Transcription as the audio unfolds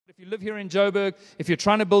If you live here in Joburg, if you're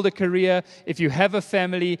trying to build a career, if you have a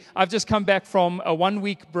family, I've just come back from a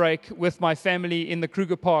 1-week break with my family in the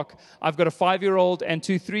Kruger Park. I've got a 5-year-old and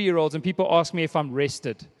 2 3-year-olds, and people ask me if I'm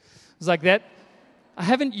rested. It's like that. I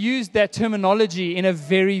haven't used that terminology in a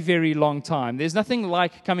very, very long time. There's nothing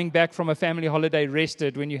like coming back from a family holiday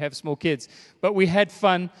rested when you have small kids. But we had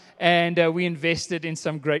fun, and we invested in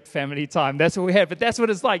some great family time. That's what we had. But that's what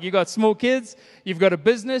it's like. You've got small kids, you've got a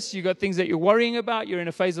business, you've got things that you're worrying about. You're in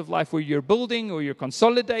a phase of life where you're building, or you're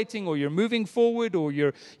consolidating, or you're moving forward, or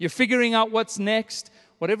you're figuring out what's next.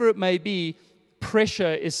 Whatever it may be,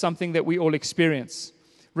 pressure is something that we all experience.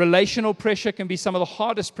 Relational pressure can be some of the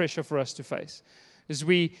hardest pressure for us to face. As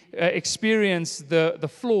we experience the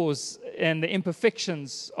flaws and the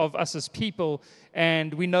imperfections of us as people,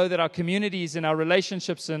 and we know that our communities and our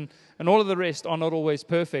relationships and all of the rest are not always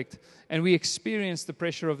perfect, and we experience the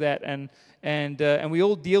pressure of that, and we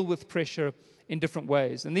all deal with pressure in different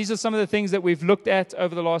ways. And these are some of the things that we've looked at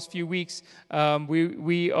over the last few weeks.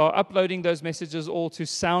 We are uploading those messages all to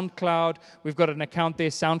SoundCloud. We've got an account there,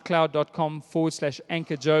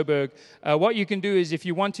 soundcloud.com/Anchor Joburg. What you can do is, if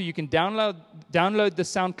you want to, you can download the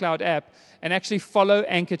SoundCloud app and actually follow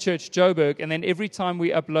Anchor Church Joburg. And then every time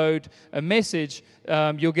we upload a message,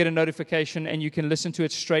 you'll get a notification and you can listen to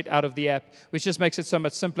it straight out of the app, which just makes it so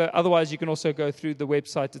much simpler. Otherwise, you can also go through the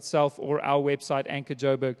website itself or our website,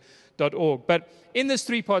 anchorjoburg.org. But in this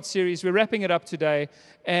 3-part series, we're wrapping it up today,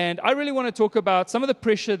 and I really want to talk about some of the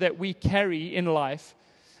pressure that we carry in life,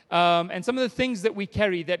 and some of the things that we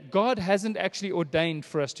carry that God hasn't actually ordained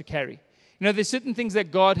for us to carry. You know, there's certain things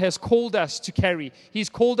that God has called us to carry. He's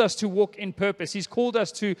called us to walk in purpose. He's called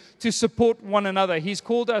us to support one another. He's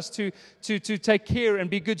called us to take care and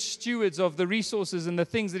be good stewards of the resources and the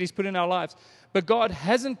things that He's put in our lives. But God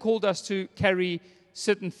hasn't called us to carry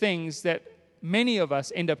certain things that many of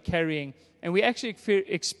us end up carrying, and we actually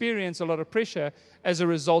experience a lot of pressure as a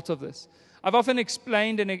result of this. I've often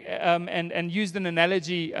explained and used an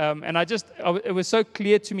analogy, and it was so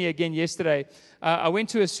clear to me again yesterday. I went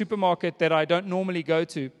to a supermarket that I don't normally go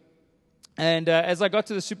to, and as I got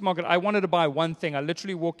to the supermarket, I wanted to buy one thing. I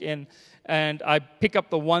literally walk in, and I pick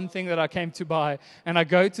up the one thing that I came to buy, and I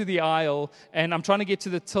go to the aisle, and I'm trying to get to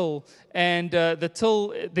the till, and the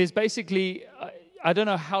till, there's basically... I don't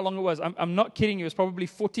know how long it was. I'm not kidding you. It was probably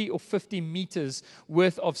 40 or 50 meters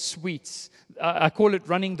worth of sweets. I call it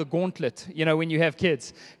running the gauntlet, you know, when you have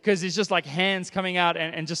kids. Because it's just like hands coming out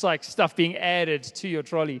and just like stuff being added to your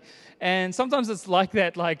trolley. And sometimes it's like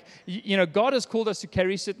that. Like, you know, God has called us to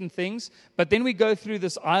carry certain things, but then we go through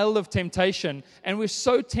this aisle of temptation, and we're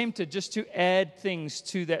so tempted just to add things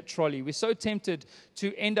to that trolley. We're so tempted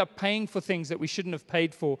to end up paying for things that we shouldn't have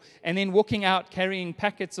paid for, and then walking out carrying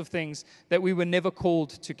packets of things that we were never called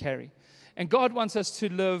to carry. And God wants us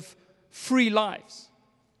to live free lives.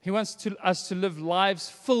 He wants us to live lives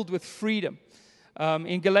filled with freedom.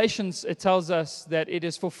 In Galatians, it tells us that it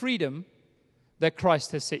is for freedom that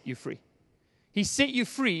Christ has set you free. He set you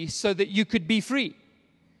free so that you could be free.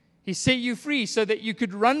 He set you free so that you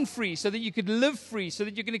could run free, so that you could live free, so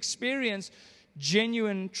that you can experience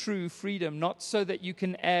genuine, true freedom, not so that you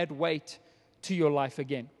can add weight to your life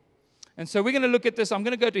again. And so we're going to look at this. I'm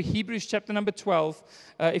going to go to Hebrews chapter number 12.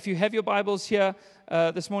 If you have your Bibles here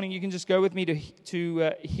this morning, you can just go with me to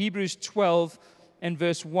Hebrews 12 and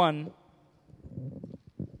verse 1.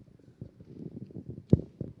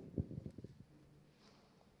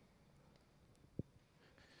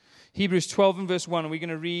 Hebrews 12 and verse 1. We're going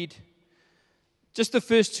to read just the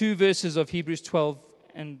first 2 verses of Hebrews 12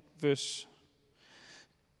 and verse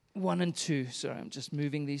 1 and 2. Sorry, I'm just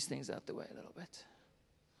moving these things out the way a little bit.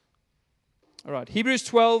 All right, Hebrews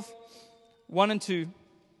 12, 1 and 2.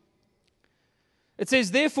 It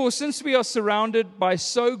says, "Therefore, since we are surrounded by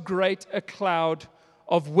so great a cloud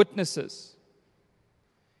of witnesses."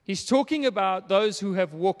 He's talking about those who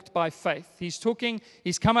have walked by faith. He's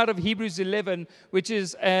come out of Hebrews 11, which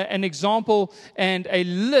is an example and a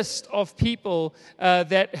list of people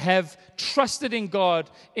that have trusted in God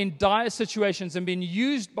in dire situations and been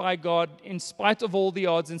used by God in spite of all the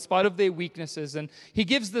odds, in spite of their weaknesses. And he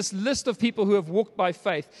gives this list of people who have walked by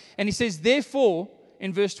faith. And he says, therefore,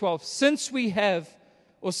 in verse 12, since we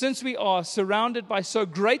are surrounded by so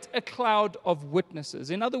great a cloud of witnesses.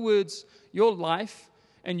 In other words, your life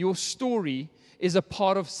and your story is a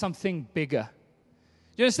part of something bigger.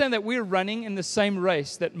 Do you understand that we're running in the same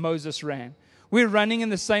race that Moses ran? We're running in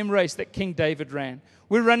the same race that King David ran.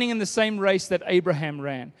 We're running in the same race that Abraham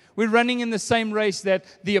ran. We're running in the same race that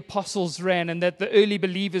the apostles ran and that the early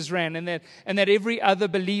believers ran and that every other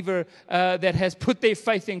believer that has put their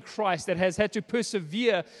faith in Christ, that has had to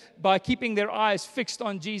persevere by keeping their eyes fixed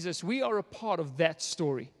on Jesus. We are a part of that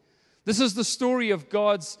story. This is the story of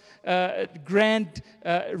God's grand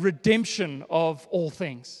redemption of all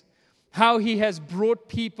things. How He has brought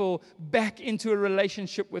people back into a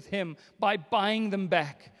relationship with Him by buying them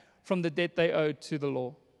back from the debt they owed to the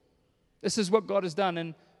law. This is what God has done.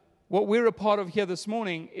 And what we're a part of here this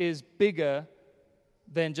morning is bigger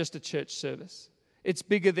than just a church service. It's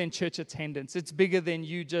bigger than church attendance. It's bigger than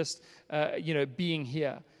you just, being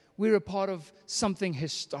here. We're a part of something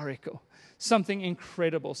historical, something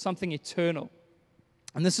incredible, something eternal.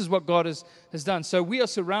 And this is what God has done. So we are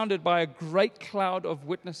surrounded by a great cloud of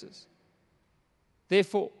witnesses.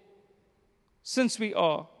 Therefore, since we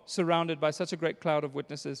are surrounded by such a great cloud of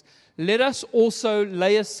witnesses, let us also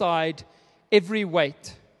lay aside every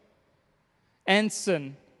weight and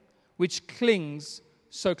sin which clings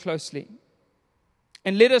so closely.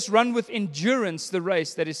 And let us run with endurance the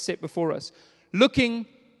race that is set before us, looking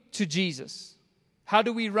to Jesus. How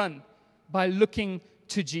do we run? By looking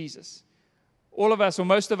to Jesus. All of us, or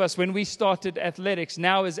most of us, when we started athletics,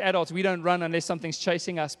 now as adults, we don't run unless something's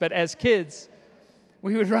chasing us. But as kids,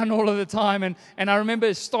 we would run all of the time. And I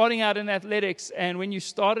remember starting out in athletics, and when you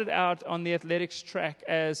started out on the athletics track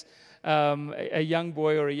as a young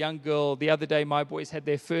boy or a young girl, the other day my boys had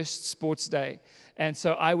their first sports day. And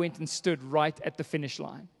so I went and stood right at the finish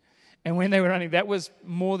line. And when they were running, that was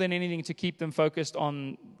more than anything to keep them focused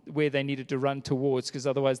on where they needed to run towards, because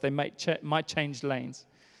otherwise they might change lanes.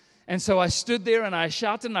 And so I stood there and I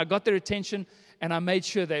shouted and I got their attention and I made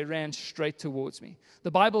sure they ran straight towards me.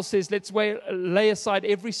 The Bible says, let's lay aside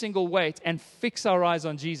every single weight and fix our eyes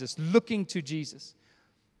on Jesus, looking to Jesus.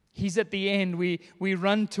 He's at the end. We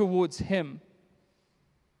run towards Him.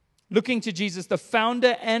 Looking to Jesus, the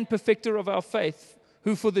founder and perfecter of our faith,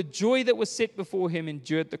 who for the joy that was set before Him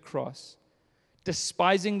endured the cross,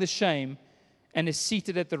 despising the shame, and is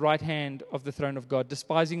seated at the right hand of the throne of God.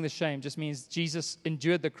 Despising the shame just means Jesus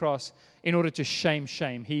endured the cross in order to shame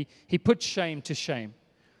shame. He put shame to shame.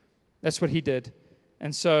 That's what He did.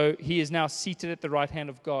 And so He is now seated at the right hand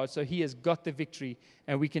of God. So He has got the victory,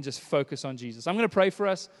 and we can just focus on Jesus. I'm going to pray for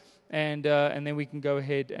us, and then we can go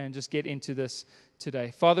ahead and just get into this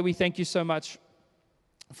today. Father, we thank You so much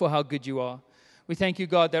for how good You are. We thank You,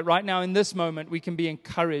 God, that right now in this moment we can be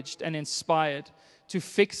encouraged and inspired to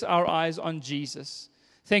fix our eyes on Jesus.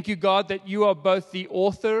 Thank You, God, that You are both the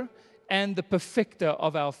author and the perfecter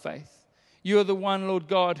of our faith. You are the one, Lord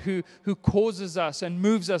God, who causes us and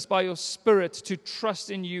moves us by Your Spirit to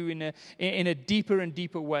trust in You in a deeper and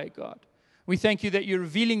deeper way, God. We thank You that You're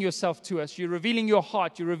revealing Yourself to us. You're revealing Your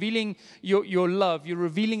heart. You're revealing your love. You're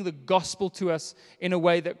revealing the gospel to us in a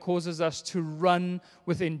way that causes us to run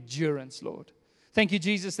with endurance, Lord. Thank You,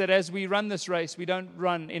 Jesus, that as we run this race, we don't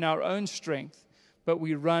run in our own strength, but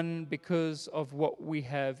we run because of what we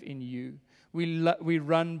have in You. We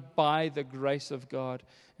run by the grace of God,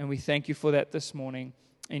 and we thank You for that this morning.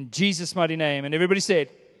 In Jesus' mighty name. And everybody said,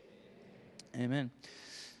 Amen.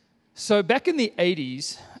 So back in the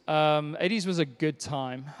 80s, 80s was a good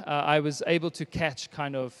time. I was able to catch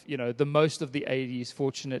kind of, the most of the 80s,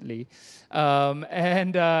 fortunately.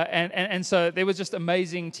 And so there was just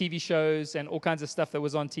amazing TV shows and all kinds of stuff that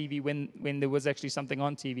was on TV when there was actually something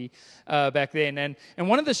on TV back then. And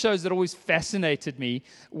one of the shows that always fascinated me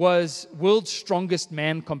was World's Strongest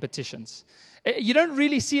Man competitions. You don't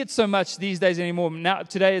really see it so much these days anymore. Now,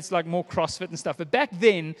 today it's like more CrossFit and stuff. But back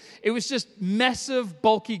then, it was just massive,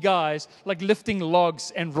 bulky guys like lifting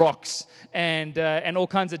logs and rocks and all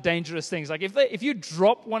kinds of dangerous things. Like if you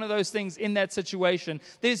drop one of those things in that situation,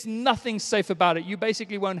 there's nothing safe about it. You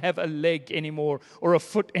basically won't have a leg anymore or a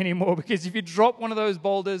foot anymore, because if you drop one of those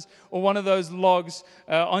boulders or one of those logs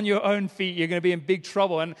on your own feet, you're going to be in big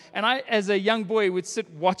trouble. And I, as a young boy, would sit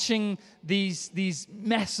watching these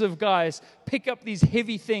massive guys pick up these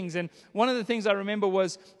heavy things. And one of the things I remember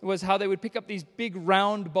was how they would pick up these big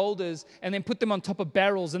round boulders and then put them on top of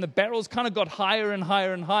barrels, and the barrels kind of got higher and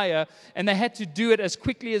higher and higher, and they had to do it as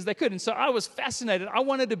quickly as they could. And so I was fascinated. I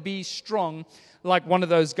wanted to be strong like one of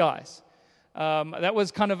those guys. That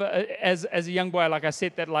was kind of as a young boy, like I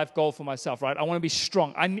set that life goal for myself, right? I want to be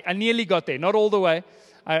strong. I nearly got there, not all the way.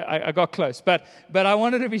 I got close, but I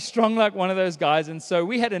wanted to be strong like one of those guys. And so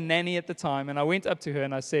we had a nanny at the time, and I went up to her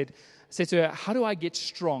and I said to her, how do I get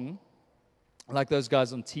strong like those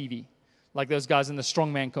guys on TV, like those guys in the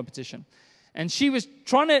strongman competition? And she was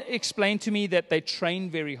trying to explain to me that they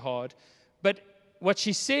train very hard, but what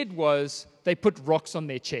she said was they put rocks on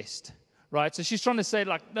their chest, right? So she's trying to say,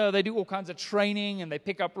 like, no, they do all kinds of training and they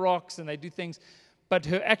pick up rocks and they do things. But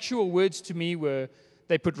her actual words to me were,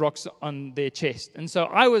 they put rocks on their chest. And so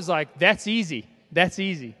I was like, that's easy.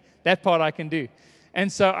 That part I can do.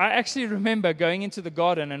 And so I actually remember going into the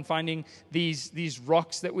garden and finding these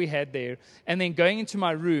rocks that we had there, and then going into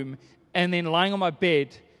my room and then lying on my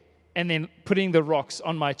bed and then putting the rocks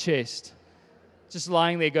on my chest. Just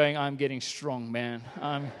lying there going, I'm getting strong, man.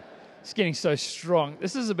 I'm just getting so strong.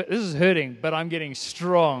 This is hurting, but I'm getting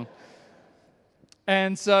strong.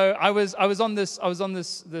 And so I was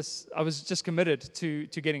just committed to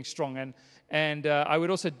getting strong. And I would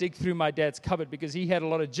also dig through my dad's cupboard because he had a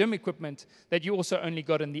lot of gym equipment that you also only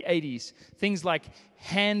got in the 80s. Things like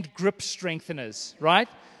hand grip strengtheners, right?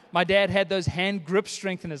 My dad had those hand grip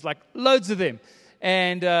strengtheners, like loads of them.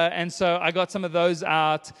 And so I got some of those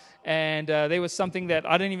out. And there was something that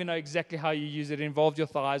I don't even know exactly how you use it. It involved your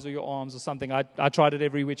thighs or your arms or something. I tried it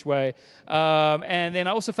every which way. And then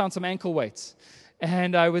I also found some ankle weights.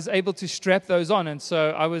 And I was able to strap those on. And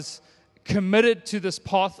so I was committed to this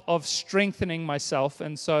path of strengthening myself.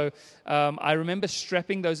 And so I remember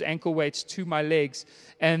strapping those ankle weights to my legs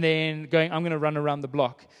and then going, I'm going to run around the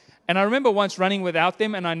block. And I remember once running without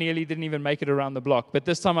them, and I nearly didn't even make it around the block. But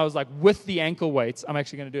this time I was like, with the ankle weights, I'm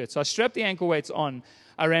actually going to do it. So I strapped the ankle weights on.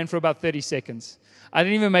 I ran for about 30 seconds. I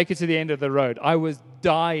didn't even make it to the end of the road. I was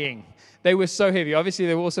dying. They were so heavy. Obviously,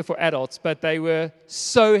 they were also for adults, but they were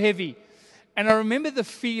so heavy. And I remember the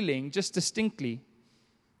feeling, just distinctly,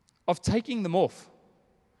 of taking them off.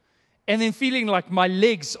 And then feeling like my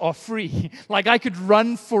legs are free. Like I could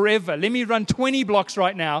run forever. Let me run 20 blocks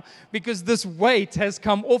right now because this weight has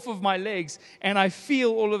come off of my legs. And I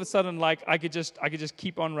feel all of a sudden like I could just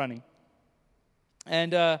keep on running.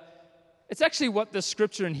 And it's actually what the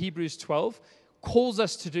scripture in Hebrews 12 calls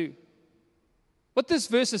us to do. What this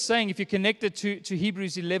verse is saying, if you connect it to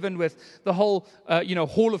Hebrews 11 with the whole,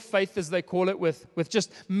 hall of faith, as they call it, with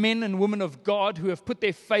just men and women of God who have put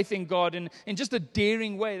their faith in God in just a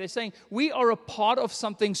daring way. They're saying, we are a part of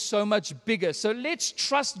something so much bigger. So let's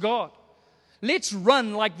trust God. Let's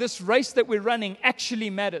run like this race that we're running actually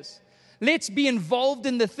matters. Let's be involved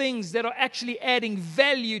in the things that are actually adding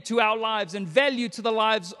value to our lives and value to the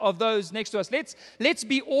lives of those next to us. Let's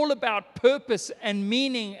be all about purpose and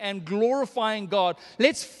meaning and glorifying God.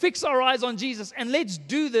 Let's fix our eyes on Jesus and let's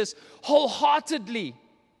do this wholeheartedly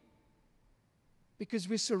because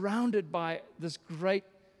we're surrounded by this great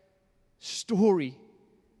story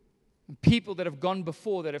and people that have gone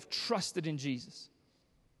before that have trusted in Jesus.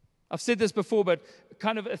 I've said this before, but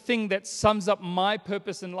kind of a thing that sums up my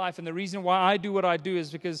purpose in life and the reason why I do what I do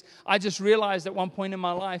is because I just realized at one point in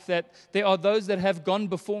my life that there are those that have gone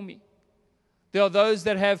before me. There are those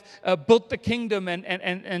that have built the kingdom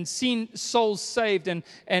and seen souls saved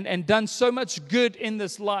and done so much good in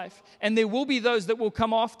this life. And there will be those that will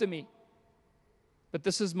come after me. But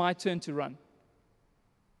this is my turn to run.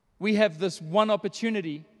 We have this one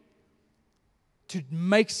opportunity to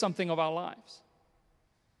make something of our lives.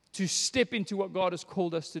 To step into what God has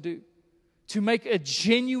called us to do, to make a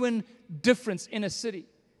genuine difference in a city.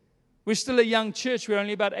 We're still a young church. We're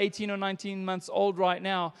only about 18 or 19 months old right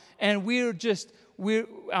now, and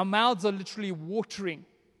our mouths are literally watering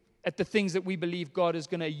at the things that we believe God is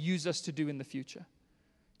going to use us to do in the future,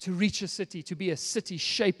 to reach a city, to be a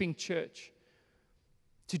city-shaping church,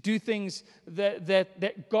 to do things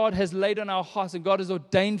that God has laid on our hearts and God has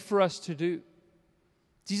ordained for us to do.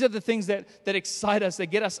 These are the things that excite us, that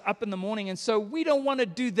get us up in the morning. And so we don't want to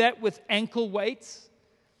do that with ankle weights.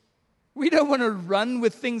 We don't want to run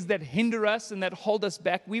with things that hinder us and that hold us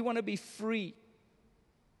back. We want to be free.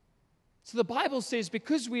 So the Bible says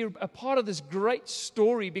because we're a part of this great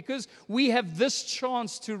story, because we have this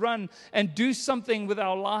chance to run and do something with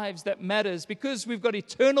our lives that matters, because we've got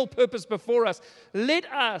eternal purpose before us, let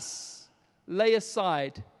us lay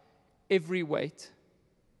aside every weight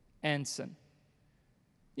and sin.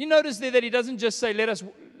 You notice there that he doesn't just say, let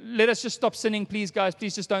us just stop sinning, please, guys.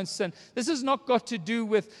 Please just don't sin. This has not got to do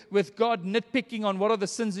with God nitpicking on what are the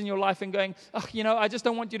sins in your life and going, I just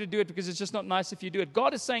don't want you to do it because it's just not nice if you do it.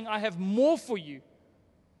 God is saying, I have more for you.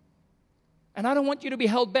 And I don't want you to be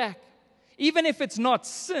held back. Even if it's not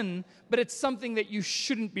sin, but it's something that you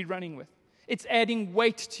shouldn't be running with. It's adding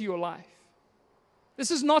weight to your life. This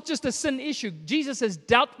is not just a sin issue. Jesus has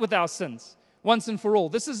dealt with our sins once and for all.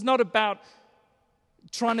 This is not about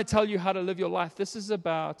trying to tell you how to live your life. This is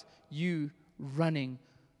about you running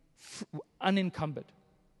unencumbered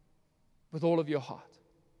with all of your heart.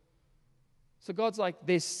 So God's like,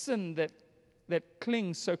 there's sin that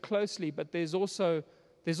clings so closely, but there's also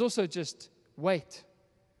just weight.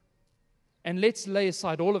 And let's lay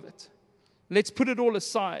aside all of it. Let's put it all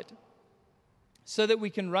aside so that we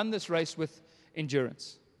can run this race with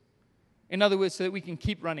endurance. In other words, so that we can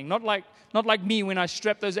keep running. Not like me when I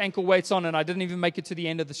strapped those ankle weights on and I didn't even make it to the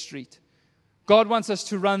end of the street. God wants us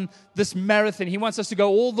to run this marathon. He wants us to go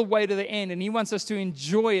all the way to the end, and He wants us to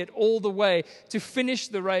enjoy it all the way, to finish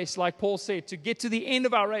the race, like Paul said, to get to the end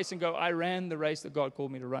of our race and go, I ran the race that God called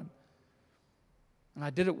me to run. And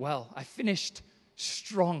I did it well. I finished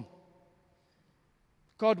strong.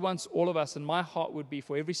 God wants all of us, and my heart would be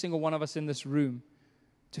for every single one of us in this room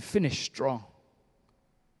to finish strong.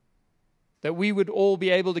 That we would all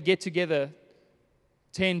be able to get together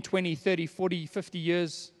 10, 20, 30, 40, 50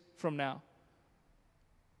 years from now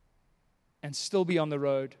and still be on the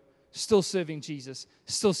road, still serving Jesus,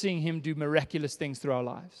 still seeing Him do miraculous things through our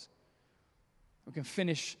lives. We can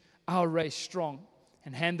finish our race strong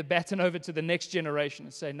and hand the baton over to the next generation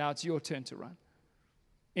and say, now it's your turn to run.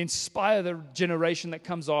 Inspire the generation that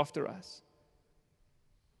comes after us.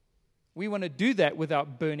 We want to do that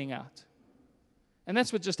without burning out. And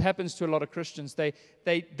that's what just happens to a lot of Christians. They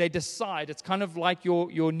decide, it's kind of like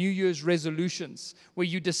your New Year's resolutions, where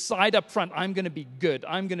you decide up front, I'm going to be good.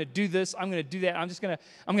 I'm going to do this. I'm going to do that. I'm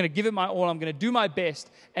going to give it my all. I'm going to do my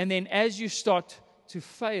best. And then as you start to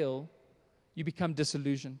fail, you become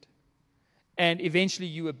disillusioned. And eventually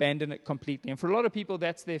you abandon it completely. And for a lot of people,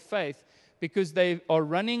 that's their faith, because they are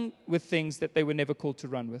running with things that they were never called to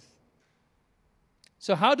run with.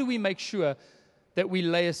 So how do we make sure that we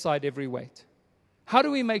lay aside every weight? How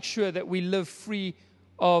do we make sure that we live free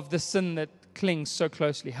of the sin that clings so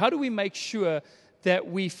closely? How do we make sure that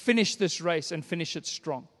we finish this race and finish it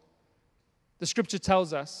strong? The scripture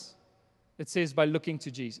tells us, it says, by looking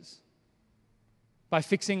to Jesus, by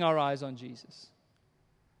fixing our eyes on Jesus.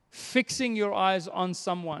 Fixing your eyes on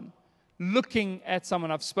someone, looking at someone.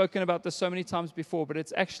 I've spoken about this so many times before, but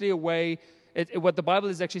it's actually a way, what the Bible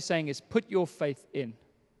is actually saying is put your faith in.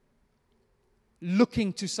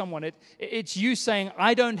 Looking to someone. It's you saying,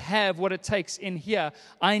 I don't have what it takes in here.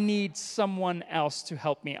 I need someone else to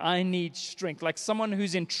help me. I need strength. Like someone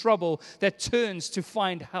who's in trouble that turns to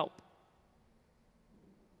find help.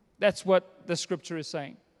 That's what the scripture is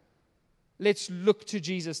saying. Let's look to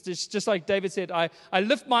Jesus. Just like David said, I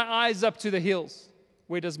lift my eyes up to the hills.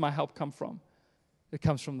 Where does my help come from? It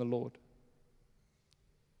comes from the Lord.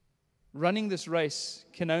 Running this race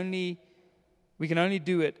we can only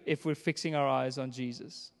do it if we're fixing our eyes on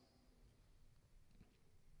Jesus.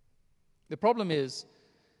 The problem is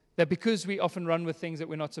that because we often run with things that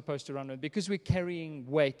we're not supposed to run with, because we're carrying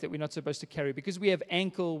weight that we're not supposed to carry, because we have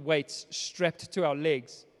ankle weights strapped to our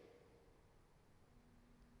legs,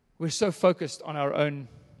 we're so focused on our own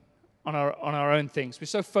things. We're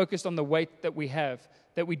so focused on the weight that we have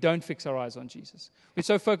that we don't fix our eyes on Jesus. We're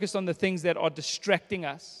so focused on the things that are distracting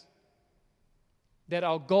us, that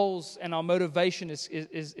our goals and our motivation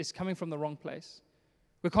is coming from the wrong place.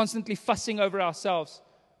 We're constantly fussing over ourselves,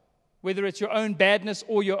 whether it's your own badness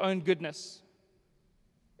or your own goodness.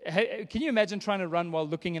 Can you imagine trying to run while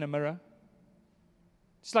looking in a mirror?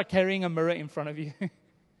 It's like carrying a mirror in front of you.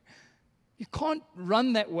 You can't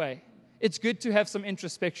run that way. It's good to have some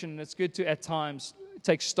introspection, and it's good to, at times,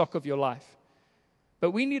 take stock of your life.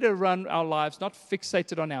 But we need to run our lives not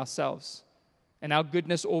fixated on ourselves and our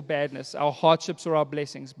goodness or badness, our hardships or our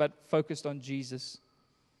blessings, but focused on Jesus.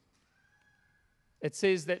 It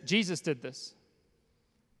says that Jesus did this.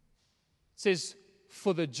 It says,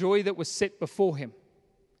 for the joy that was set before Him,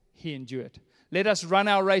 He endured. Let us run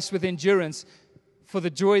our race with endurance. For the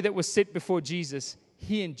joy that was set before Jesus,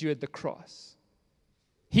 He endured the cross.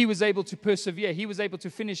 He was able to persevere. He was able to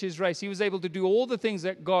finish His race. He was able to do all the things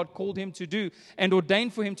that God called Him to do and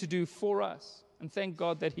ordained for Him to do for us. And thank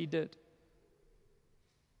God that He did.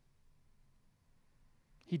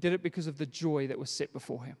 He did it because of the joy that was set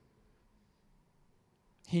before Him.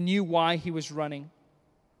 He knew why He was running.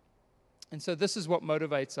 And so this is what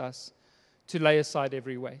motivates us to lay aside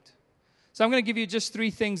every weight. So I'm going to give you just 3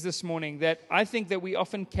 things this morning that I think that we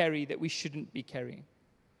often carry that we shouldn't be carrying.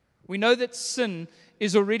 We know that sin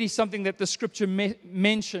is already something that the scripture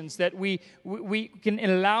mentions, that we can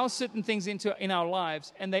allow certain things in our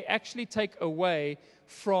lives, and they actually take away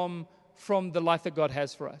from the life that God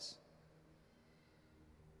has for us.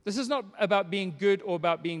 This is not about being good or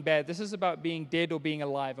about being bad. This is about being dead or being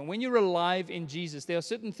alive. And when you're alive in Jesus, there are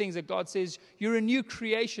certain things that God says, you're a new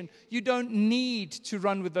creation. You don't need to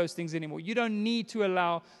run with those things anymore. You don't need to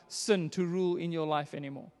allow sin to rule in your life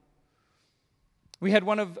anymore. We had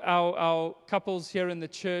one of our couples here in the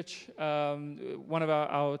church, one of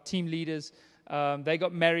our team leaders. They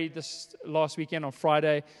got married this last weekend on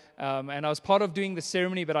Friday, and I was part of doing the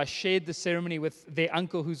ceremony, but I shared the ceremony with their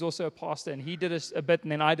uncle, who's also a pastor, and he did a bit,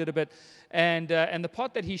 and then I did a bit. And the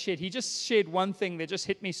part that he just shared one thing that just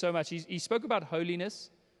hit me so much. He spoke about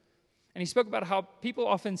holiness, And he spoke about how people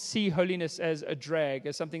often see holiness as a drag,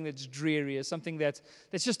 as something that's dreary, as something that's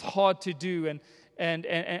just hard to do and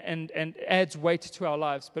adds weight to our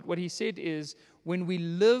lives. But what he said is, when we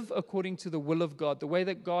live according to the will of God, the way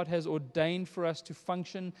that God has ordained for us to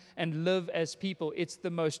function and live as people, it's the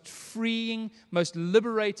most freeing, most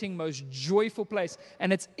liberating, most joyful place.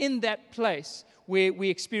 And it's in that place where we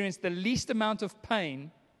experience the least amount of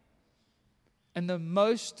pain and the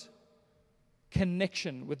most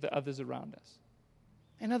connection with the others around us.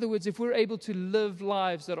 In other words, if we're able to live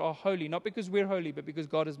lives that are holy, not because we're holy, but because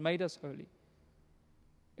God has made us holy,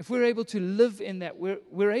 if we're able to live in that,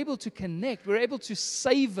 we're able to connect, we're able to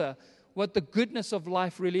savor what the goodness of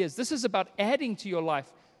life really is. This is about adding to your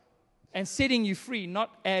life and setting you free,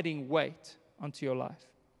 not adding weight onto your life.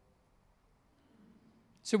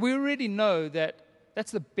 So we already know that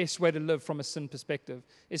that's the best way to live from a sin perspective,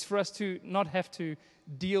 is for us to not have to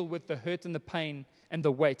deal with the hurt and the pain and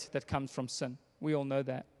the weight that comes from sin. We all know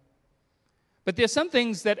that. But there are some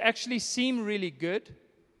things that actually seem really good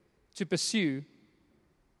to pursue,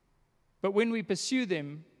 but when we pursue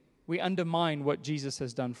them, we undermine what Jesus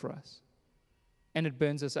has done for us, and it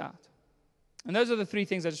burns us out. And those are the three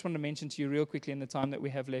things I just want to mention to you real quickly in the time that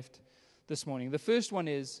we have left this morning. The first one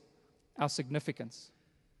is our significance.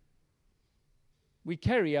 We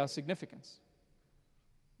carry our significance.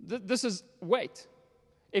 This is weight.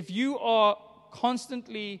 If you are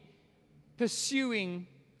constantly pursuing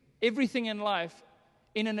everything in life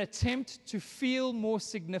in an attempt to feel more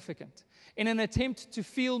significant, in an attempt to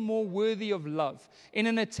feel more worthy of love, in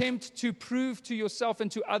an attempt to prove to yourself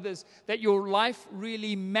and to others that your life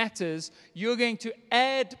really matters, you're going to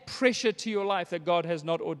add pressure to your life that God has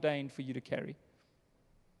not ordained for you to carry.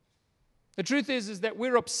 The truth is that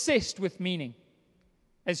we're obsessed with meaning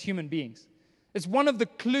as human beings. It's one of the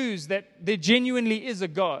clues that there genuinely is a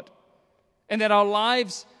God, and that our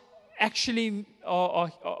lives actually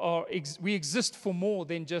we exist for more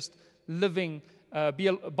than just living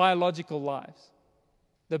biological lives,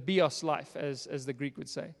 the bios life, as the Greek would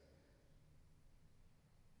say.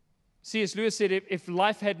 C.S. Lewis said, if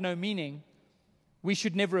life had no meaning, we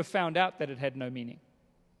should never have found out that it had no meaning.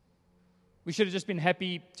 We should have just been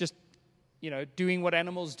happy, just doing what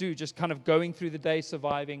animals do, just kind of going through the day,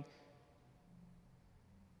 surviving.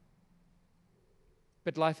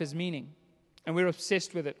 But life has meaning, and we're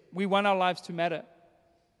obsessed with it. We want our lives to matter.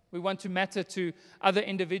 We want to matter to other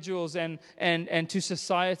individuals and to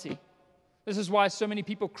society. This is why so many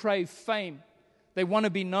people crave fame. They want to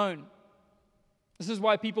be known. This is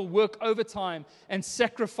why people work overtime and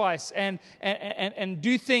sacrifice and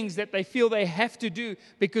do things that they feel they have to do,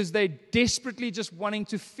 because they're desperately just wanting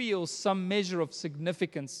to feel some measure of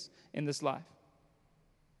significance in this life.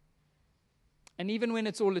 And even when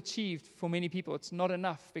it's all achieved, for many people, it's not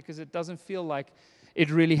enough, because it doesn't feel like it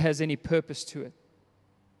really has any purpose to it.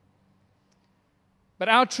 But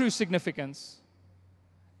our true significance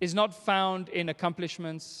is not found in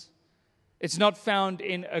accomplishments. It's not found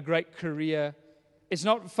in a great career. It's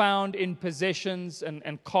not found in possessions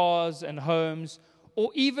and cars and homes, or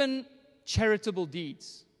even charitable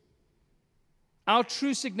deeds. Our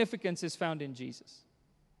true significance is found in Jesus.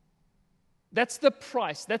 That's the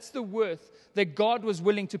price, that's the worth that God was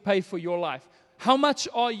willing to pay for your life. How much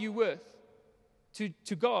are you worth?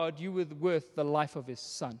 To God, you were worth the life of His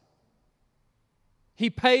Son. He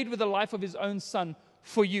paid with the life of His own Son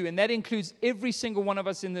for you, and that includes every single one of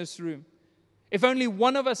us in this room. If only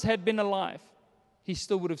one of us had been alive, He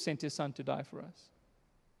still would have sent His Son to die for us.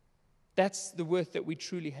 That's the worth that we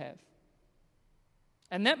truly have.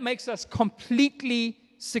 And that makes us completely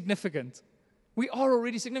significant. We are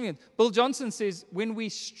already significant. Bill Johnson says, when we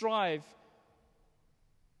strive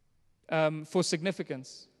for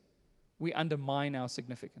significance, we undermine our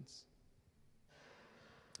significance.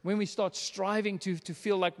 When we start striving to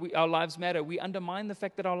feel like our lives matter, we undermine the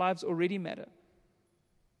fact that our lives already matter.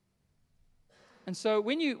 And so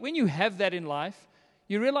when you have that in life,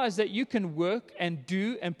 you realize that you can work and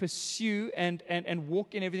do and pursue and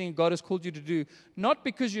walk in everything God has called you to do, not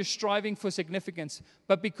because you're striving for significance,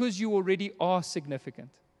 but because you already are significant.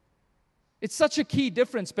 It's such a key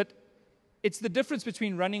difference, but it's the difference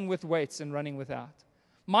between running with weights and running without.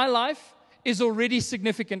 My life is already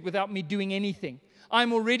significant without me doing anything.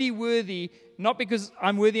 I'm already worthy, not because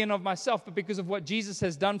I'm worthy in of myself, but because of what Jesus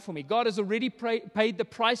has done for me. God has already paid the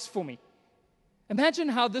price for me. Imagine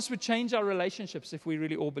how this would change our relationships if we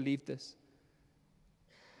really all believed this.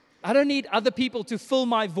 I don't need other people to fill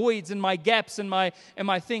my voids and my gaps and my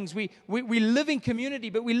things. We live in community,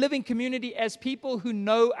 but we live in community as people who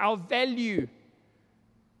know our value.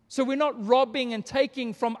 So we're not robbing and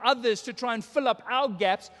taking from others to try and fill up our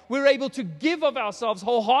gaps. We're able to give of ourselves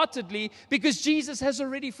wholeheartedly because Jesus has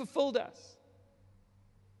already fulfilled us.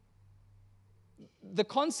 The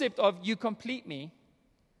concept of "you complete me"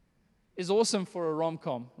 is awesome for a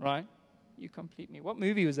rom-com, right? You complete me. What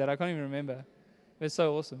movie was that? I can't even remember. It was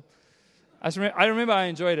so awesome. I remember I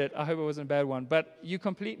enjoyed it. I hope it wasn't a bad one. But "you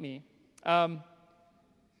complete me."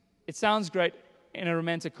 It sounds great in a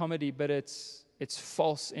romantic comedy, but it's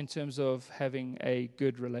false in terms of having a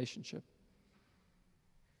good relationship.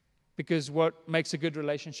 Because what makes a good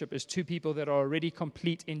relationship is two people that are already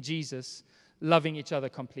complete in Jesus, loving each other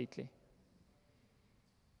completely.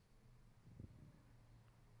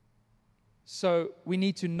 So we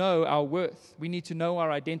need to know our worth. We need to know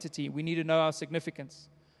our identity. We need to know our significance.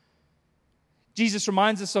 Jesus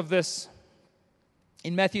reminds us of this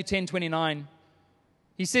in Matthew 10:29.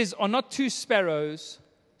 He says, "Are not 2 sparrows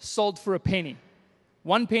sold for a penny?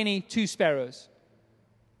 1 penny, 2 sparrows."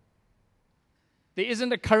 There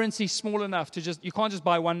isn't a currency small enough to you can't just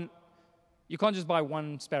buy one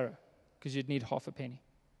sparrow because you'd need half a penny.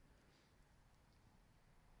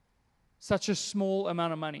 Such a small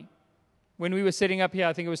amount of money. When we were sitting up here,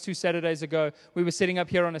 I think it was 2 Saturdays ago, we were sitting up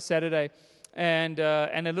here on a Saturday, and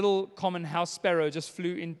a little common house sparrow just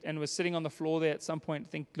flew in and was sitting on the floor there at some point, I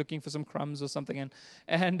think looking for some crumbs or something.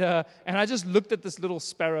 And I just looked at this little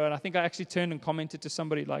sparrow, and I think I actually turned and commented to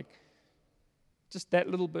somebody like, just that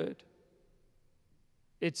little bird.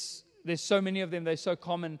 There's so many of them, they're so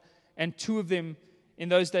common, and 2 of them in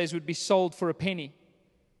those days would be sold for a penny.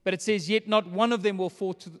 But it says, "Yet not one of them will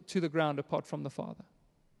fall to the ground apart from the Father."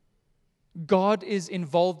 God is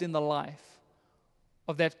involved in the life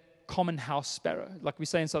of that common house sparrow. Like we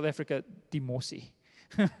say in South Africa, die mossie.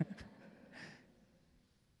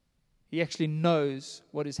 He actually knows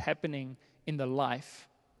what is happening in the life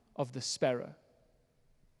of the sparrow.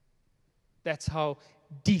 That's how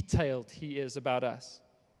detailed He is about us.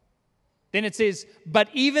 Then it says, "But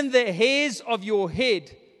even the hairs of your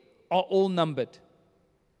head are all numbered."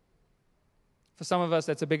 For some of us,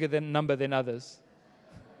 that's a bigger number than others.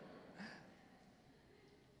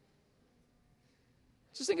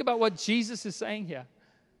 Just think about what Jesus is saying here.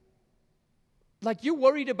 Like, you're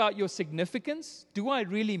worried about your significance? Do I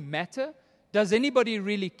really matter? Does anybody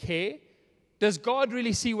really care? Does God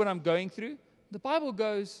really see what I'm going through? The Bible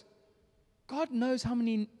goes, God knows how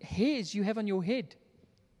many hairs you have on your head.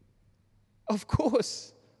 Of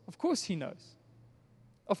course He knows.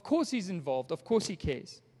 Of course He's involved. Of course He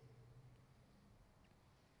cares.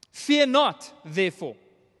 "Fear not, therefore.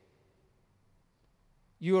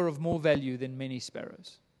 You are of more value than many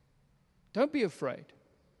sparrows." Don't be afraid.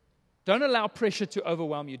 Don't allow pressure to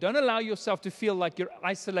overwhelm you. Don't allow yourself to feel like you're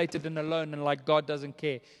isolated and alone and like God doesn't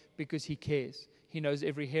care, because He cares. He knows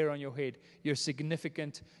every hair on your head. You're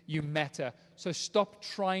significant. You matter. So stop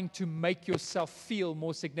trying to make yourself feel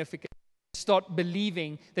more significant. Start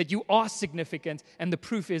believing that you are significant, and the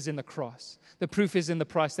proof is in the cross. The proof is in the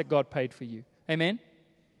price that God paid for you. Amen?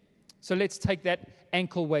 So let's take that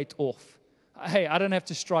ankle weight off. Hey, I don't have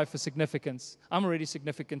to strive for significance. I'm already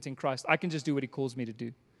significant in Christ. I can just do what He calls me to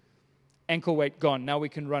do. Ankle weight gone. Now we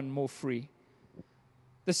can run more free.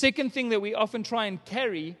 The second thing that we often try and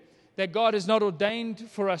carry that God has not ordained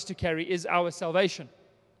for us to carry is our salvation.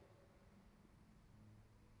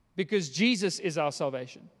 Because Jesus is our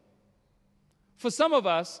salvation. For some of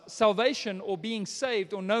us, salvation or being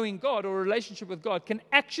saved or knowing God or a relationship with God can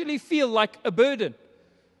actually feel like a burden.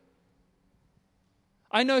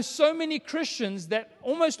 I know so many Christians that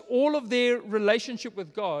almost all of their relationship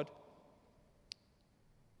with God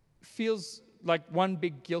feels like one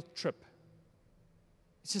big guilt trip.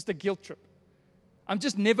 It's just a guilt trip. I'm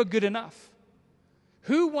just never good enough.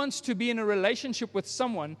 Who wants to be in a relationship with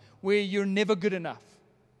someone where you're never good enough?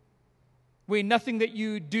 Where nothing that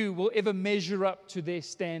you do will ever measure up to their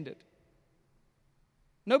standard?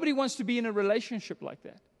 Nobody wants to be in a relationship like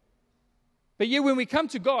that. But yet when we come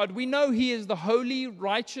to God, we know He is the holy,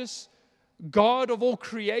 righteous God of all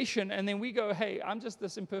creation. And then we go, hey, I'm just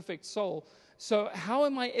this imperfect soul. So how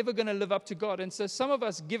am I ever going to live up to God? And so some of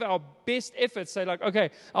us give our best efforts, say like,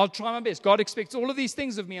 okay, I'll try my best. God expects all of these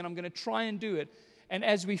things of me, and I'm going to try and do it. And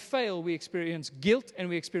as we fail, we experience guilt and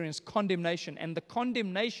we experience condemnation. And the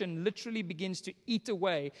condemnation literally begins to eat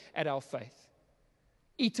away at our faith.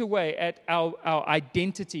 Eat away at our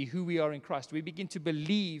identity, who we are in Christ. We begin to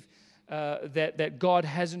believe that God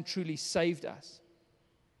hasn't truly saved us.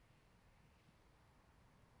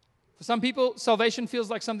 For some people, salvation feels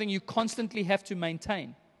like something you constantly have to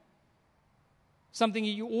maintain. Something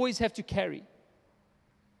you always have to carry.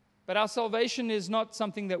 But our salvation is not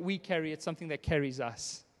something that we carry, it's something that carries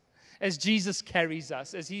us. as Jesus carries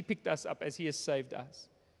us, as He picked us up, as He has saved us.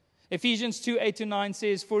 Ephesians 2:8-9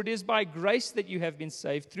 says, "For it is by grace that you have been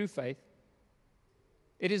saved through faith."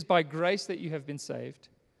 It is by grace that you have been saved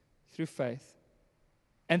through faith.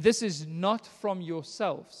 And this is not from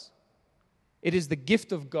yourselves. It is the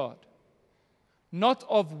gift of God, not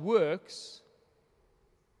of works,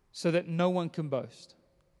 so that no one can boast.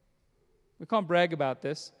 We can't brag about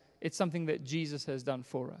this. It's something that Jesus has done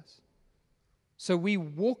for us. So we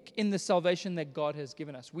walk in the salvation that God has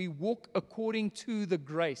given us. We walk according to the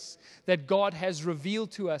grace that God has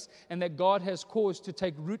revealed to us and that God has caused to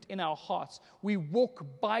take root in our hearts. We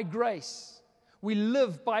walk by grace. We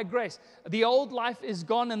live by grace. The old life is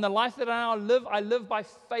gone, and the life that I live by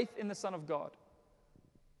faith in the Son of God.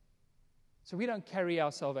 So we don't carry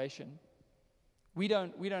our salvation. We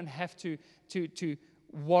don't have to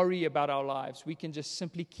worry about our lives. We can just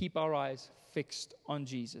simply keep our eyes fixed on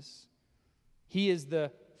Jesus. He is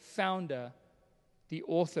the founder, the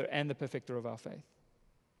author, and the perfecter of our faith.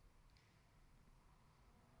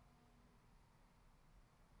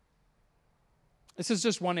 This is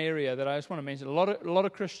just one area that I just want to mention. A lot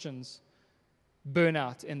of Christians burn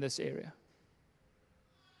out in this area,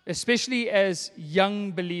 especially as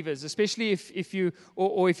young believers. Especially if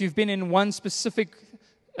you've been in one specific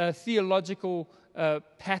theological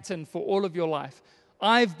pattern for all of your life.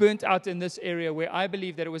 I've burnt out in this area where I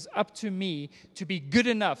believe that it was up to me to be good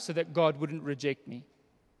enough so that God wouldn't reject me.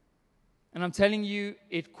 And I'm telling you,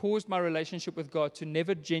 it caused my relationship with God to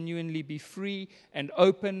never genuinely be free and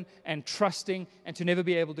open and trusting and to never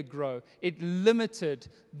be able to grow. It limited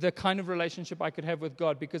the kind of relationship I could have with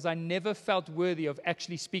God because I never felt worthy of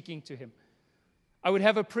actually speaking to Him. I would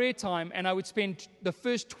have a prayer time and I would spend the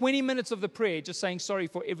first 20 minutes of the prayer just saying sorry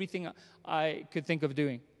for everything I could think of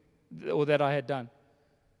doing or that I had done.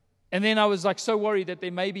 And then I was like so worried that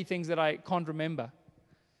there may be things that I can't remember.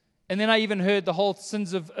 And then I even heard the whole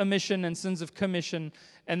sins of omission and sins of commission.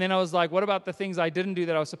 And then I was like, what about the things I didn't do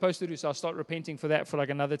that I was supposed to do? So I'll start repenting for that for like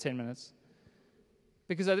another 10 minutes.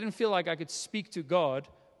 Because I didn't feel like I could speak to God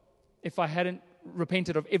if I hadn't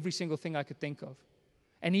repented of every single thing I could think of.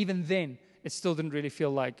 And even then, it still didn't really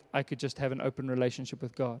feel like I could just have an open relationship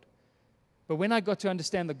with God. But when I got to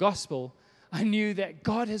understand the gospel, I knew that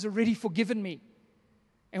God has already forgiven me.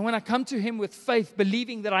 And when I come to Him with faith,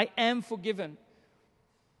 believing that I am forgiven,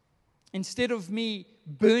 instead of me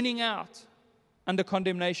burning out under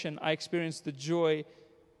condemnation, I experience the joy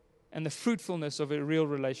and the fruitfulness of a real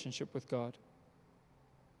relationship with God.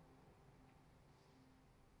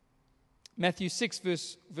 Matthew 6,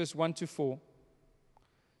 verse 1-4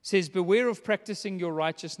 says, "Beware of practicing your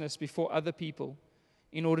righteousness before other people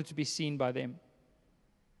in order to be seen by them.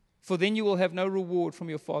 For then you will have no reward from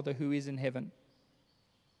your Father who is in heaven."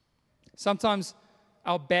 Sometimes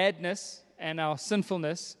our badness and our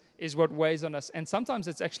sinfulness is what weighs on us. And sometimes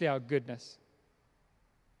it's actually our goodness.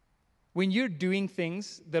 When you're doing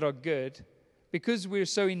things that are good, because we're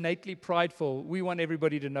so innately prideful, we want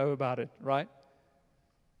everybody to know about it, right?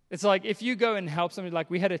 It's like if you go and help somebody,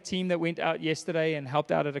 like we had a team that went out yesterday and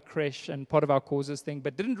helped out at a creche and part of our causes thing,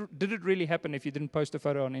 but did it really happen if you didn't post a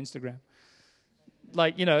photo on Instagram?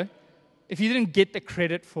 Like, if you didn't get the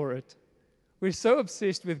credit for it. We're so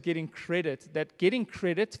obsessed with getting credit,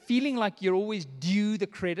 feeling like you're always due the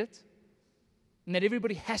credit, and that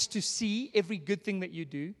everybody has to see every good thing that you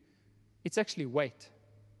do, it's actually weight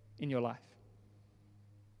in your life.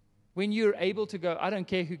 When you're able to go, I don't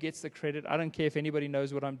care who gets the credit, I don't care if anybody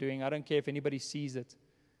knows what I'm doing, I don't care if anybody sees it.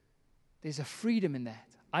 There's a freedom in that.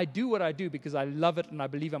 I do what I do because I love it and I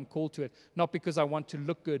believe I'm called to it, not because I want to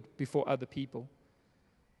look good before other people.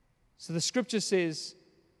 So the scripture says,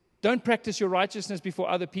 don't practice your righteousness before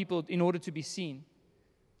other people in order to be seen.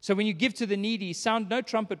 So when you give to the needy, sound no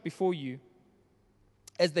trumpet before you,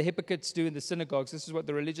 as the hypocrites do in the synagogues. This is what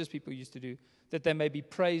the religious people used to do, that they may be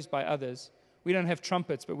praised by others. We don't have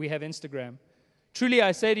trumpets, but we have Instagram. Truly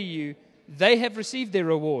I say to you, they have received their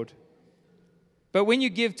reward. But when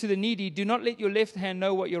you give to the needy, do not let your left hand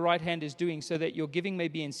know what your right hand is doing, so that your giving may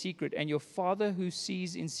be in secret, and your Father who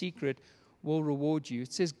sees in secret will reward you.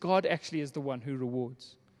 It says God actually is the one who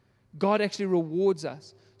rewards. God actually rewards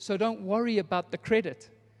us. So don't worry about the credit.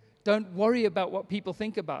 Don't worry about what people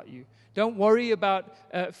think about you. Don't worry about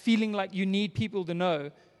feeling like you need people to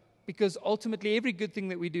know, because ultimately every good thing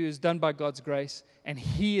that we do is done by God's grace, and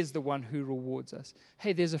He is the one who rewards us.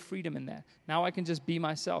 Hey, there's a freedom in that. Now I can just be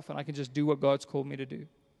myself, and I can just do what God's called me to do.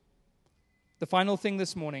 The final thing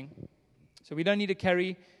this morning, so we don't need to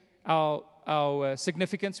carry our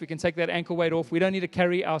significance. We can take that ankle weight off. We don't need to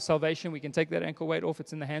carry our salvation. We can take that ankle weight off.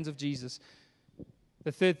 It's in the hands of Jesus.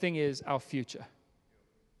 The third thing is our future.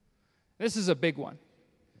 This is a big one.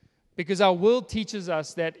 Because our world teaches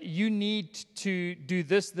us that you need to do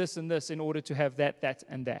this, this, and this in order to have that, that,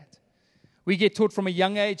 and that. We get taught from a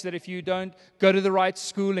young age that if you don't go to the right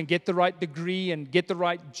school and get the right degree and get the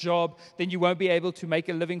right job, then you won't be able to make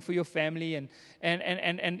a living for your family.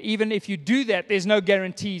 And even if you do that, there's no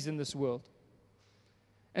guarantees in this world.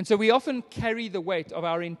 And so we often carry the weight of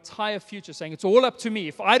our entire future saying, it's all up to me.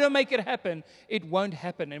 If I don't make it happen, it won't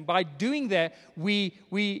happen. And by doing that, we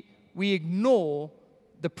ignore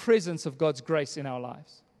the presence of God's grace in our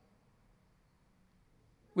lives.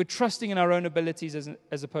 We're trusting in our own abilities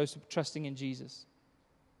as opposed to trusting in Jesus.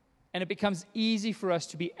 And it becomes easy for us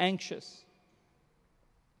to be anxious.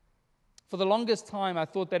 For the longest time, I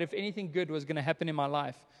thought that if anything good was going to happen in my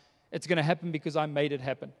life, it's going to happen because I made it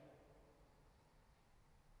happen.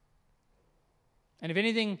 And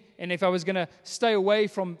if I was going to stay away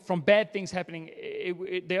from bad things happening,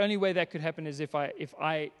 the only way that could happen is if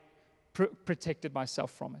I protected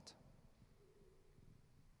myself from it.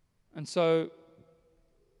 And so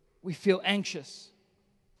we feel anxious.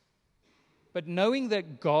 But knowing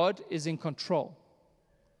that God is in control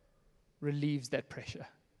relieves that pressure.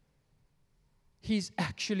 He's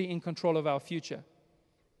actually in control of our future.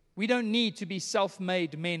 We don't need to be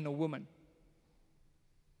self-made men or women.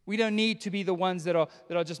 We don't need to be the ones that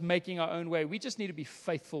are just making our own way. We just need to be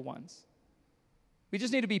faithful ones. We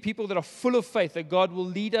just need to be people that are full of faith, that God will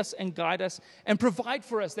lead us and guide us and provide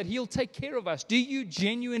for us, that He'll take care of us. Do you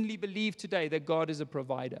genuinely believe today that God is a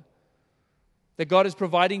provider? That God is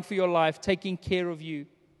providing for your life, taking care of you?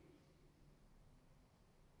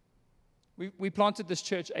 We planted this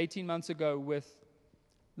church 18 months ago with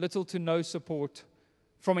little to no support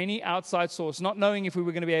from any outside source, not knowing if we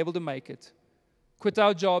were going to be able to make it. Quit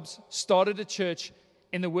our jobs, started a church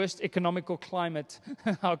in the worst economical climate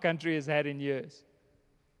our country has had in years.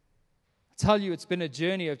 I tell you, it's been a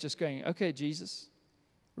journey of just going, okay, Jesus,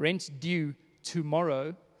 rent's due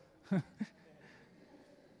tomorrow.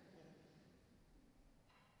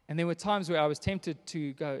 And there were times where I was tempted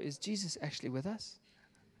to go, is Jesus actually with us?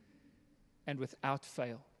 And without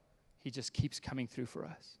fail, He just keeps coming through for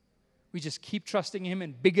us. We just keep trusting Him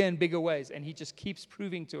in bigger and bigger ways, and He just keeps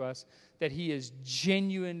proving to us that He is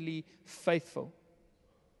genuinely faithful.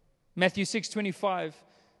 Matthew 6:25,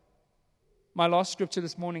 my last scripture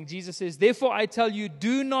this morning, Jesus says, therefore I tell you,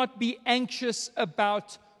 do not be anxious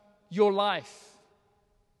about your life.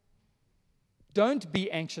 Don't be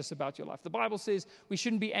anxious about your life. The Bible says we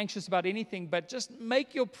shouldn't be anxious about anything, but just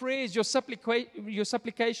make your prayers, your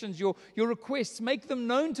supplications, your requests, make them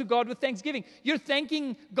known to God with thanksgiving. You're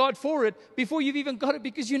thanking God for it before you've even got it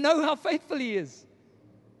because you know how faithful He is.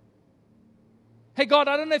 Hey, God,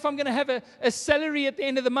 I don't know if I'm going to have a salary at the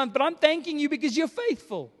end of the month, but I'm thanking You because You're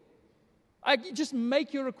faithful. Just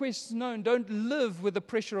make your requests known. Don't live with the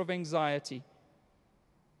pressure of anxiety.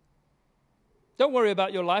 Don't worry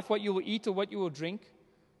about your life, what you will eat or what you will drink,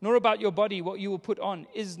 nor about your body, what you will put on.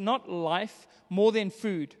 Is not life more than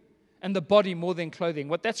food, and the body more than clothing?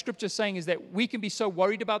 What that scripture is saying is that we can be so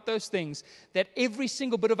worried about those things that every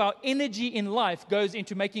single bit of our energy in life goes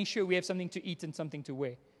into making sure we have something to eat and something to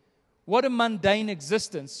wear. What a mundane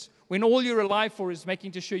existence when all you're alive for is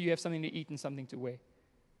making sure you have something to eat and something to wear.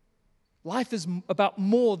 Life is about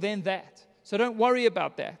more than that. So don't worry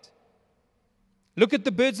about that. Look at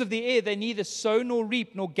the birds of the air. They neither sow nor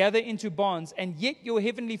reap nor gather into barns, and yet your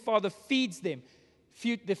heavenly Father feeds them.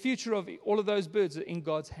 The future of all of those birds are in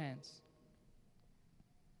God's hands.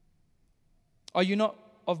 Are you not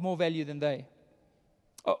of more value than they?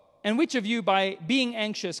 Oh, and which of you, by being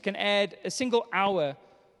anxious, can add a single hour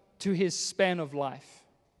to his span of life?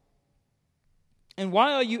 And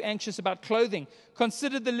why are you anxious about clothing?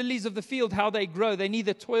 Consider the lilies of the field, how they grow. They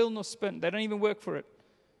neither toil nor spin. They don't even work for it.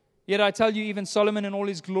 Yet I tell you, even Solomon in all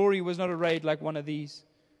his glory was not arrayed like one of these.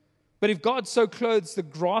 But if God so clothes the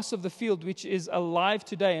grass of the field, which is alive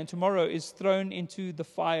today and tomorrow is thrown into the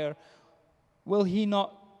fire, will He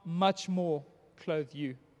not much more clothe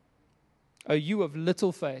you? O you of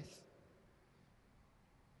little faith.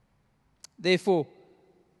 Therefore,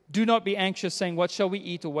 do not be anxious, saying, what shall we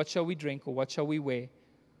eat, or what shall we drink, or what shall we wear?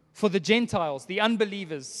 For the Gentiles, the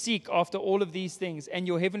unbelievers, seek after all of these things, and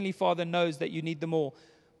your heavenly Father knows that you need them all.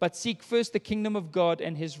 But seek first the kingdom of God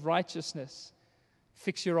and His righteousness.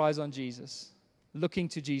 Fix your eyes on Jesus, looking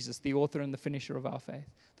to Jesus, the author and the finisher of our faith.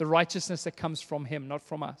 The righteousness that comes from Him, not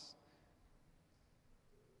from us.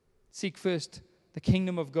 Seek first the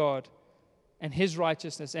kingdom of God and His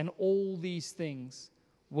righteousness, and all these things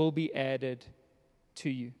will be added to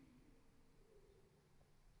you.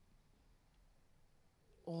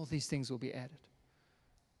 All these things will be added.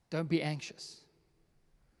 Don't be anxious.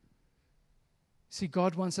 See,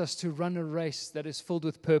 God wants us to run a race that is filled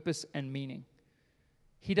with purpose and meaning.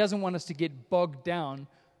 He doesn't want us to get bogged down,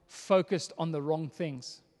 focused on the wrong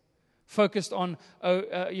things. Focused on,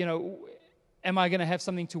 am I going to have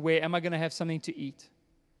something to wear? Am I going to have something to eat?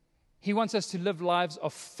 He wants us to live lives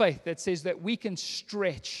of faith that says that we can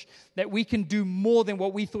stretch, that we can do more than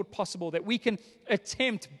what we thought possible, that we can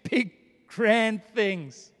attempt big, grand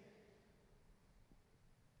things.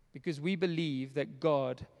 Because we believe that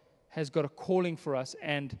God has got a calling for us,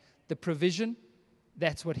 and the provision,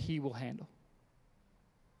 that's what He will handle.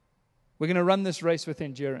 We're going to run this race with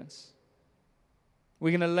endurance.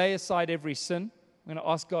 We're going to lay aside every sin. We're going to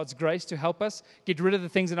ask God's grace to help us get rid of the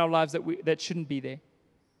things in our lives that shouldn't be there.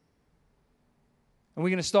 And we're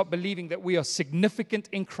going to stop believing that we are significant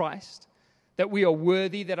in Christ, that we are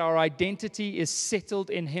worthy, that our identity is settled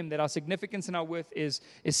in Him, that our significance and our worth is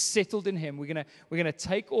settled in Him. We're going to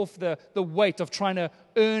take off the weight of trying to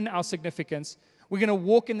earn our significance. We're going to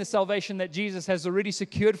walk in the salvation that Jesus has already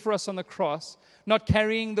secured for us on the cross, not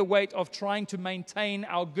carrying the weight of trying to maintain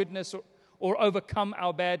our goodness or overcome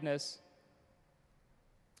our badness.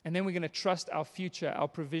 And then we're going to trust our future, our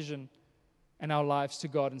provision, and our lives to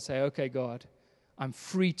God and say, okay, God, I'm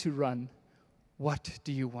free to run. What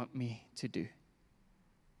do you want me to do?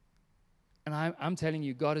 And I'm telling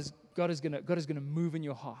you, God is going to move in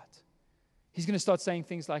your heart. He's going to start saying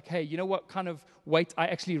things like, hey, you know what kind of weight I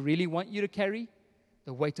actually really want you to carry?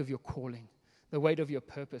 The weight of your calling, the weight of your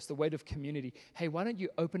purpose, the weight of community. Hey, why don't you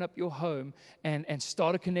open up your home and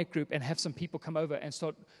start a connect group and have some people come over and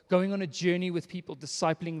start going on a journey with people,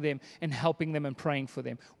 discipling them and helping them and praying for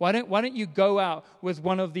them? Why don't you go out with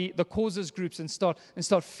one of the causes groups and start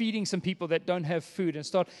feeding some people that don't have food, and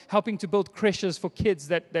start helping to build creches for kids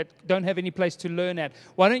that don't have any place to learn at?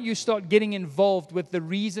 Why don't you start getting involved with the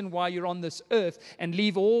reason why you're on this earth and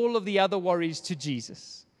leave all of the other worries to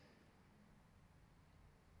Jesus?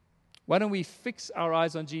 Why don't we fix our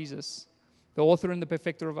eyes on Jesus, the author and the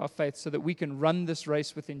perfecter of our faith, so that we can run this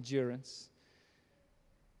race with endurance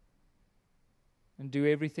and do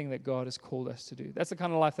everything that God has called us to do? That's the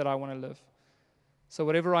kind of life that I want to live. So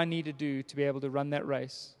whatever I need to do to be able to run that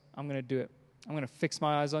race, I'm going to do it. I'm going to fix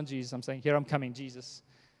my eyes on Jesus. I'm saying, here, I'm coming, Jesus.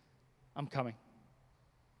 I'm coming.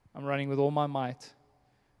 I'm running with all my might,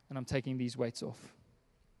 and I'm taking these weights off.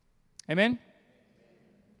 Amen?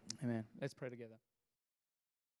 Amen. Let's pray together.